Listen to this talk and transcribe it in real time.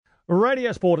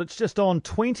Radio Sport, it's just on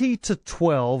 20 to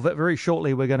 12. Very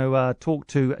shortly, we're going to talk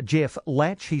to Geoff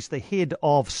Latch. He's the head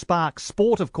of Spark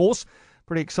Sport, of course.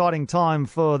 Pretty exciting time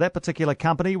for that particular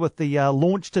company with the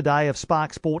launch today of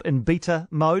Spark Sport in beta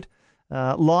mode.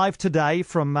 Live today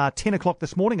from 10 o'clock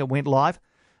this morning, it went live.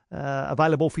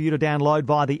 Available for you to download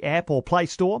via the app or Play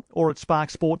Store or at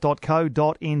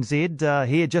sparksport.co.nz.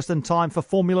 Here just in time for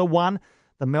Formula One,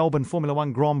 the Melbourne Formula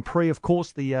One Grand Prix, of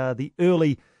course. The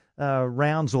early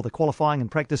rounds or the qualifying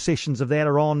and practice sessions of that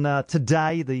are on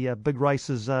today. The big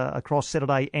races across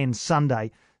Saturday and Sunday.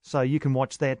 So you can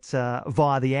watch that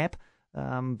via the app.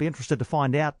 Be interested to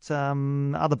find out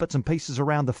other bits and pieces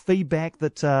around the feedback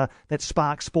that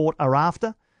Spark Sport are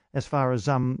after, as far as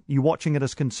you watching it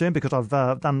is concerned, because I've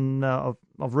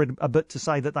read a bit to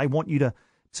say that they want you to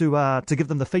give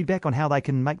them the feedback on how they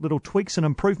can make little tweaks and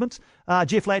improvements.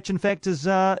 Geoff Latch, in fact, is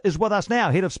with us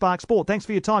now, head of Spark Sport. Thanks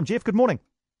for your time, Geoff. Good morning.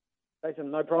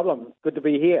 Jason, no problem. Good to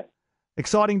be here.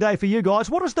 Exciting day for you guys.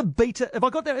 What is the beta? Have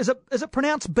I got that? Is it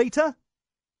pronounced beta?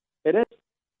 It is.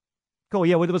 Cool.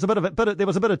 Yeah. Well, there was a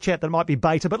bit of chat that it might be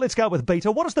beta, but let's go with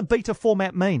beta. What does the beta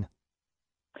format mean?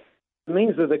 It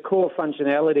means that the core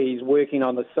functionality is working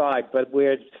on the site, but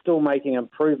we're still making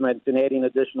improvements and adding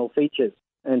additional features,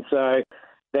 and so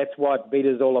that's what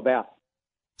beta is all about.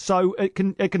 So it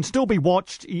can still be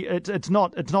watched. It's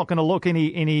not going to look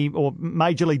any or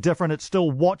majorly different. It's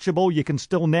still watchable. You can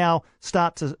still now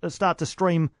start to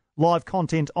stream live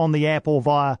content on the app or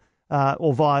via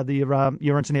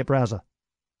your internet browser.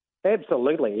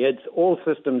 Absolutely, it's all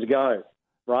systems go,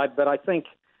 right? But I think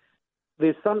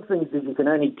there's some things that you can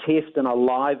only test in a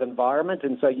live environment,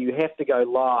 and so you have to go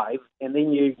live, and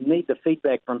then you need the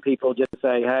feedback from people just to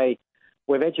say, hey,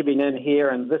 we've actually been in here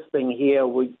and this thing here,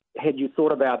 had you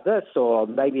thought about this, or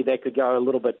maybe that could go a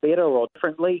little bit better or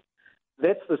differently.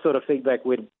 That's the sort of feedback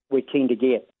we're keen to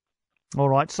get. All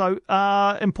right, so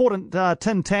important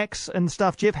tin tax and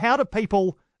stuff, Geoff. How do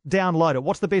people download it?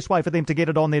 What's the best way for them to get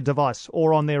it on their device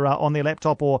or on their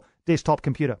laptop or desktop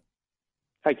computer?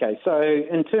 Okay, so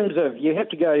in terms of, you have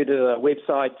to go to the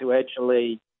website to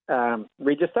actually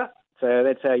register. So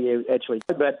that's how you actually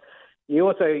do it. But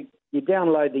you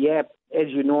download the app as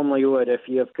you normally would. If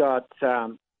you've got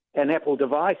an Apple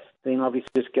device, then obviously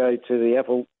just go to the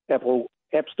Apple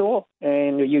App Store,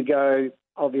 and you go,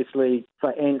 obviously,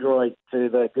 for Android to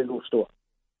the Google Store.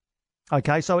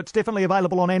 Okay, so it's definitely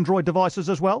available on Android devices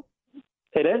as well?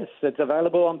 It is. It's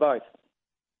available on both.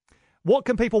 What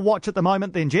can people watch at the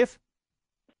moment then, Geoff?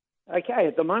 Okay,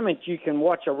 at the moment you can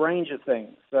watch a range of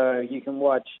things. So you can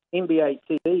watch NBA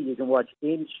TV, you can watch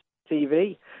Edge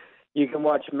TV, you can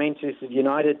watch Manchester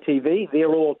United TV. They're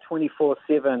all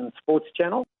 24/7 sports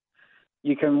channel.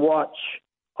 You can watch,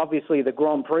 obviously, the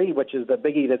Grand Prix, which is the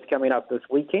biggie that's coming up this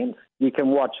weekend. You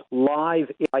can watch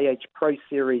live IH Pro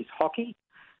Series hockey,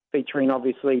 featuring,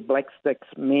 obviously, Black Sticks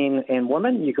men and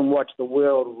women. You can watch the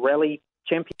World Rally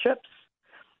Championships.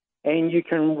 And you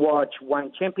can watch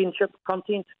One Championship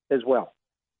content as well.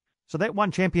 So that One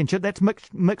Championship, that's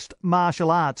mixed martial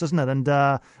arts, isn't it? And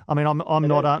I mean, I'm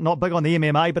not big on the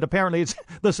MMA, but apparently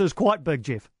this is quite big,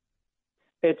 Geoff.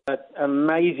 It's an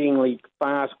amazingly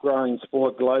fast-growing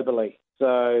sport globally.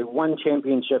 So One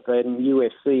Championship and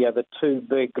UFC are the two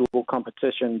big global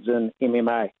competitions in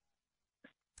MMA.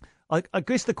 I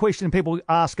guess the question people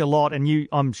ask a lot, and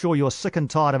I'm sure you're sick and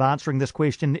tired of answering this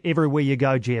question everywhere you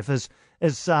go, Geoff,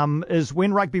 is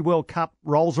when Rugby World Cup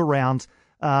rolls around,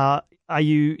 are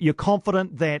you're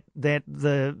confident that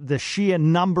the sheer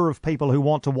number of people who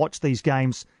want to watch these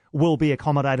games will be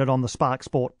accommodated on the Spark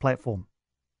Sport platform?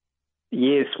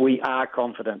 Yes, we are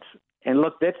confident. And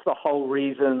look, that's the whole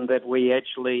reason that we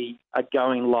actually are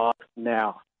going live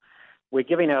now. We're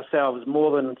giving ourselves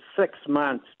more than 6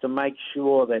 months to make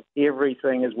sure that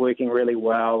everything is working really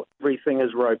well, everything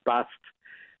is robust,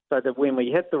 so that when we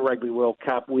hit the Rugby World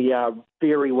Cup, we are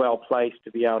very well placed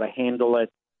to be able to handle it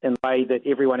in a way that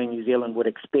everyone in New Zealand would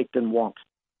expect and want.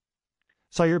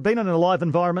 So you've been in a live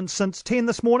environment since 10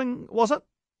 this morning, was it?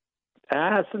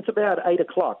 Since about 8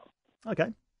 o'clock.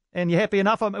 Okay. And you're happy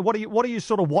enough? What are you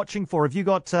sort of watching for? Have you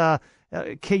got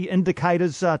key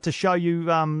indicators to show you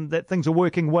that things are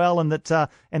working well and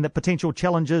that potential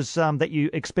challenges that you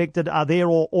expected are there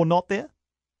or not there?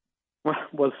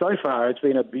 Well, so far it's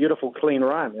been a beautiful, clean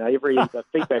run. The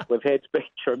feedback we've had has been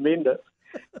tremendous,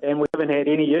 and we haven't had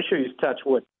any issues, touch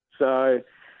wood. So,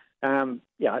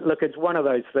 look, it's one of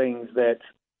those things that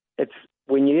it's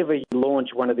whenever you launch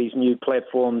one of these new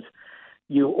platforms,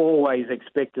 you always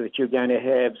expect that you're going to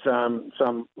have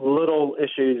some little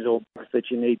issues or that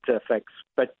you need to fix.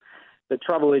 But the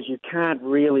trouble is you can't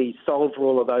really solve for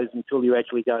all of those until you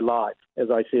actually go live, as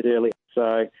I said earlier.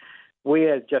 So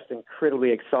we're just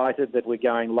incredibly excited that we're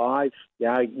going live.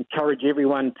 Encourage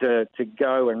everyone to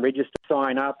go and register,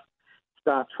 sign up,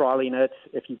 start trialing it.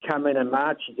 If you come in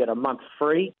March, you get a month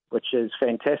free, which is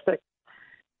fantastic.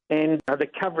 And the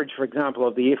coverage, for example,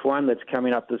 of the F1 that's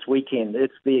coming up this weekend,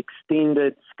 it's the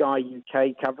extended Sky UK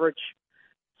coverage.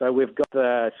 So we've got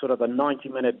the sort of the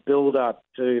 90-minute build-up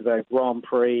to the Grand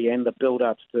Prix and the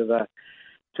build-ups to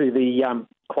the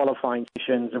qualifying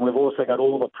sessions, and we've also got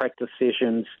all the practice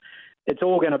sessions. It's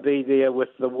all going to be there with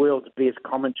the world's best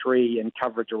commentary and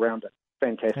coverage around it.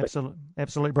 Fantastic.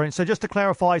 Absolutely brilliant. So just to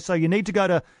clarify, so you need to go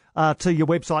to your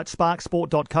website,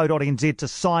 sparksport.co.nz, to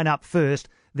sign up first,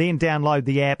 then download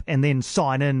the app, and then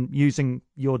sign in using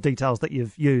your details that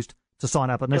you've used to sign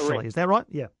up initially. Correct. Is that right?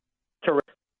 Yeah. Correct.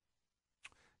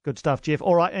 Good stuff, Jeff.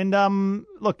 All right, and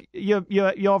look, you're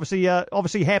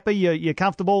obviously happy. You're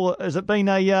comfortable. Has it been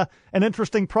an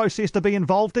interesting process to be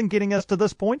involved in, getting us to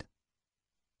this point?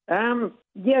 Yeah,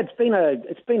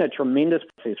 it's been a tremendous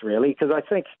process, really, because I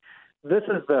think this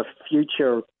is the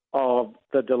future of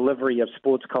the delivery of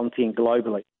sports content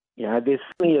globally. There's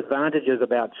so many advantages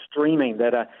about streaming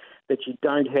that you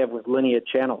don't have with linear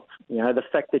channels. The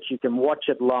fact that you can watch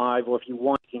it live, or if you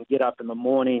want, you can get up in the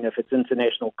morning if it's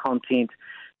international content,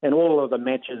 and all of the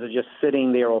matches are just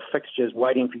sitting there, or fixtures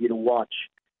waiting for you to watch.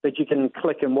 That you can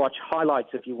click and watch highlights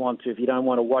if you want to, if you don't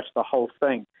want to watch the whole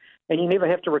thing. And you never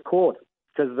have to record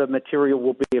because the material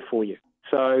will be there for you.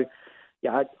 So,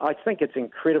 I think it's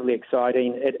incredibly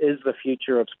exciting. It is the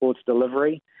future of sports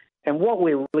delivery. And what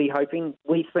we're really hoping,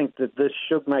 we think that this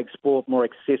should make sport more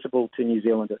accessible to New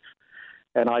Zealanders.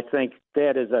 And I think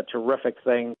that is a terrific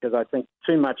thing, because I think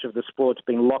too much of the sport's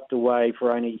been locked away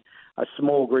for only a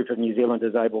small group of New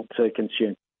Zealanders able to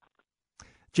consume.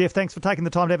 Jeff, thanks for taking the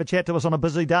time to have a chat to us on a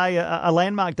busy day, a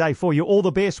landmark day for you. All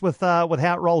the best with how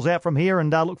it rolls out from here,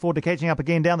 and look forward to catching up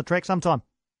again down the track sometime.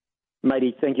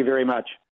 Matey, thank you very much.